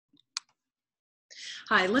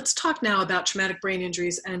Hi, let's talk now about traumatic brain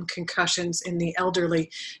injuries and concussions in the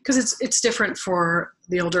elderly, because it's different for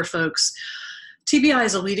the older folks. TBI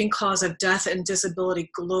is a leading cause of death and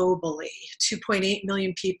disability globally. 2.8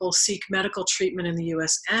 million people seek medical treatment in the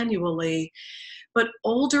US annually, but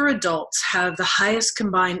older adults have the highest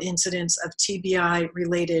combined incidence of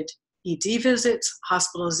TBI-related ED visits,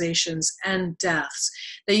 hospitalizations, and deaths.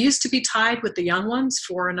 They used to be tied with the young ones,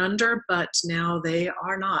 4 and under, but now they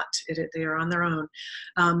are not. They are on their own.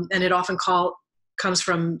 And it often comes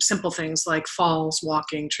from simple things like falls,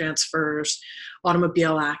 walking, transfers,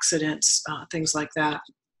 automobile accidents, things like that.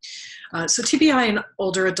 So TBI in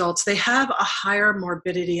older adults, they have a higher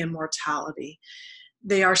morbidity and mortality.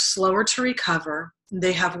 They are slower to recover.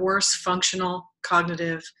 They have worse functional,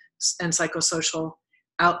 cognitive, and psychosocial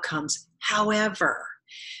outcomes. However,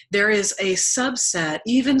 there is a subset,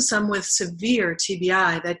 even some with severe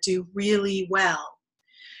TBI, that do really well.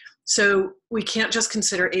 So we can't just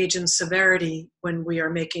consider age and severity when we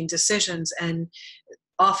are making decisions. And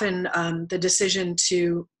often the decision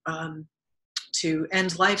to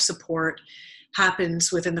end life support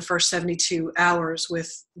happens within the first 72 hours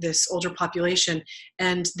with this older population,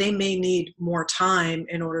 and they may need more time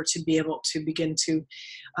in order to be able to begin to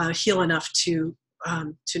heal enough to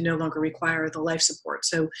no longer require the life support.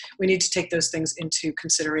 So we need to take those things into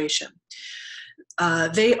consideration.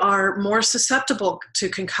 They are more susceptible to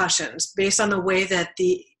concussions based on the way that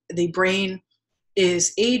the brain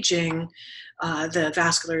is aging. The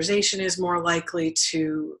vascularization is more likely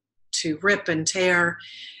to rip and tear,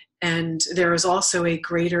 and there is also a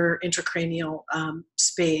greater intracranial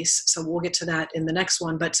space. So we'll get to that in the next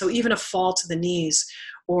one. But so even a fall to the knees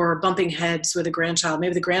or bumping heads with a grandchild,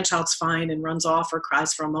 maybe the grandchild's fine and runs off or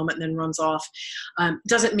cries for a moment and then runs off,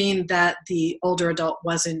 doesn't mean that the older adult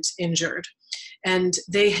wasn't injured. And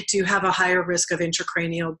they do have a higher risk of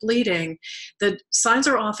intracranial bleeding. The signs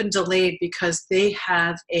are often delayed because they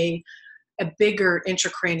have a bigger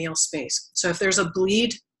intracranial space. So if there's a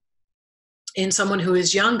bleed in someone who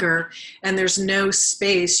is younger and there's no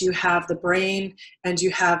space, you have the brain and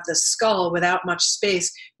you have the skull without much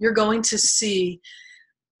space, you're going to see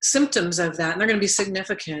symptoms of that, and they're going to be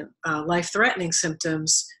significant, life-threatening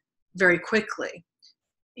symptoms very quickly.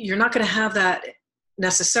 You're not going to have that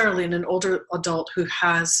necessarily in an older adult who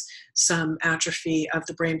has some atrophy of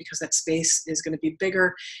the brain, because that space is going to be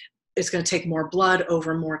bigger. It's going to take more blood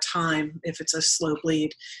over more time if it's a slow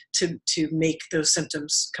bleed to make those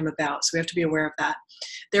symptoms come about. So we have to be aware of that.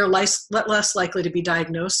 They're less likely to be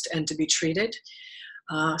diagnosed and to be treated.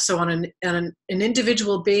 So on an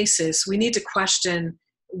individual basis, we need to question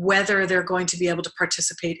whether they're going to be able to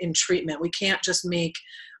participate in treatment. We can't just make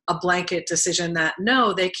a blanket decision that,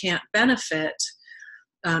 no, they can't benefit.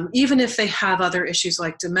 Even if they have other issues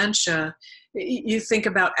like dementia, you think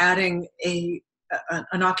about adding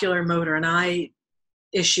an ocular motor, an eye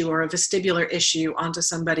issue or a vestibular issue onto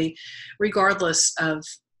somebody, regardless of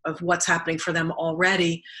what's happening for them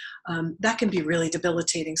already, that can be really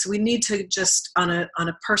debilitating. So we need to just, on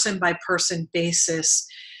a person-by-person basis,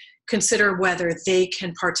 consider whether they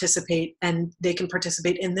can participate, and they can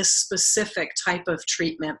participate in this specific type of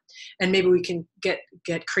treatment. And maybe we can get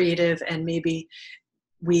creative, and maybe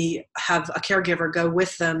we have a caregiver go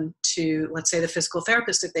with them to, let's say, the physical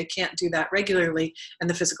therapist if they can't do that regularly, and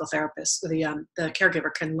the physical therapist, the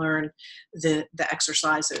caregiver, can learn the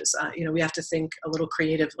exercises. We have to think a little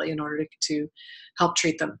creatively in order to help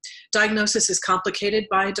treat them. Diagnosis is complicated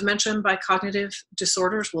by dementia and by cognitive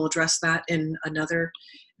disorders. We'll address that in another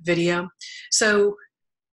video. So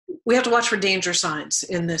we have to watch for danger signs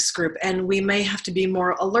in this group, and we may have to be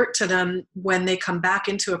more alert to them when they come back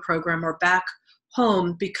into a program or back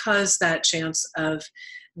home, because that chance of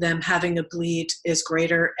them having a bleed is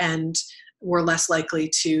greater, and we're less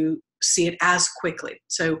likely to see it as quickly.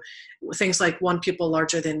 So things like one pupil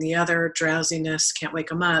larger than the other, drowsiness, can't wake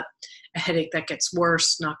them up, a headache that gets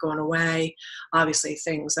worse, not going away, obviously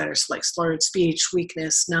things that are like slurred speech,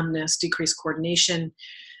 weakness, numbness, decreased coordination,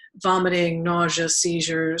 vomiting, nausea,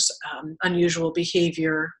 seizures, unusual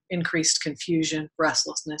behavior, increased confusion,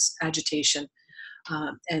 restlessness, agitation,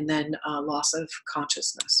 and then loss of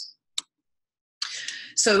consciousness.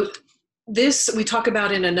 So this we talk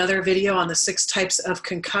about in another video on the 6 types of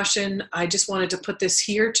concussion. I just wanted to put this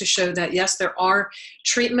here to show that, yes, there are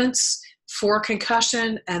treatments for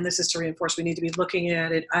concussion, and this is to reinforce we need to be looking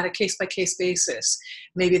at it at a case-by-case basis.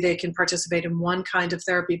 Maybe they can participate in one kind of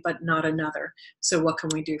therapy but not another. So what can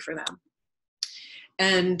we do for them?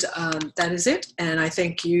 And that is it, and I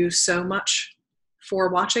thank you so much for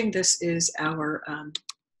watching. This is our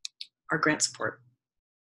grant support.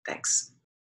 Thanks.